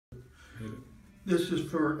This is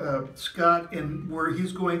for Scott, and where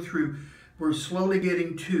he's going through, we're slowly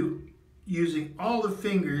getting to using all the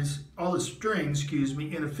fingers, all the strings, excuse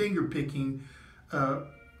me, in a finger picking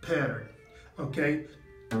pattern. Okay,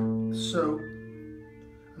 so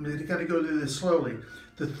I'm going to kind of go through this slowly.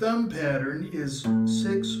 The thumb pattern is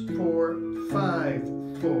 6, 4,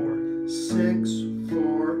 5, 4, 6,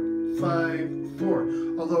 4, 5, 4.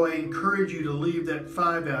 Although I encourage you to leave that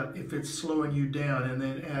 5 out if it's slowing you down and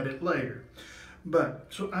then add it later. But,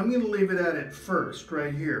 so I'm going to leave it out at first,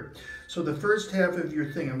 right here. So the first half of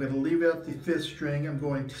your thing, I'm going to leave out the 5th string. I'm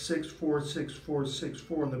going to 6, 4, 6, 4, 6,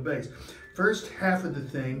 4 on the bass. First half of the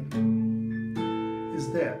thing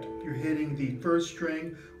is that. You're hitting the 1st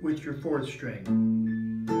string with your 4th string.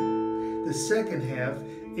 The second half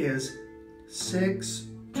is 6,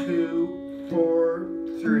 2, 4,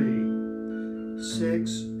 3.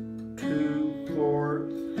 6, 2, 4,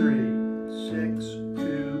 3. 6,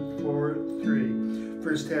 2, 4, 3.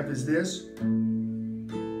 First half is this.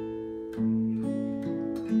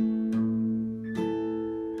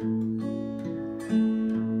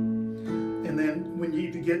 And then when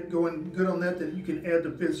you get going good on that, then you can add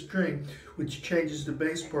the 5th string, which changes the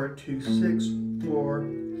bass part to 6, 4,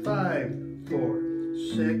 5, 4.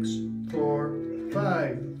 6, 4,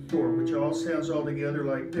 5, 4, which all sounds all together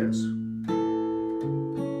like this.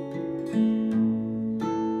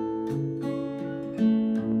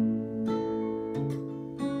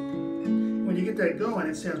 When you get that going,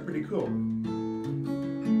 it sounds pretty cool.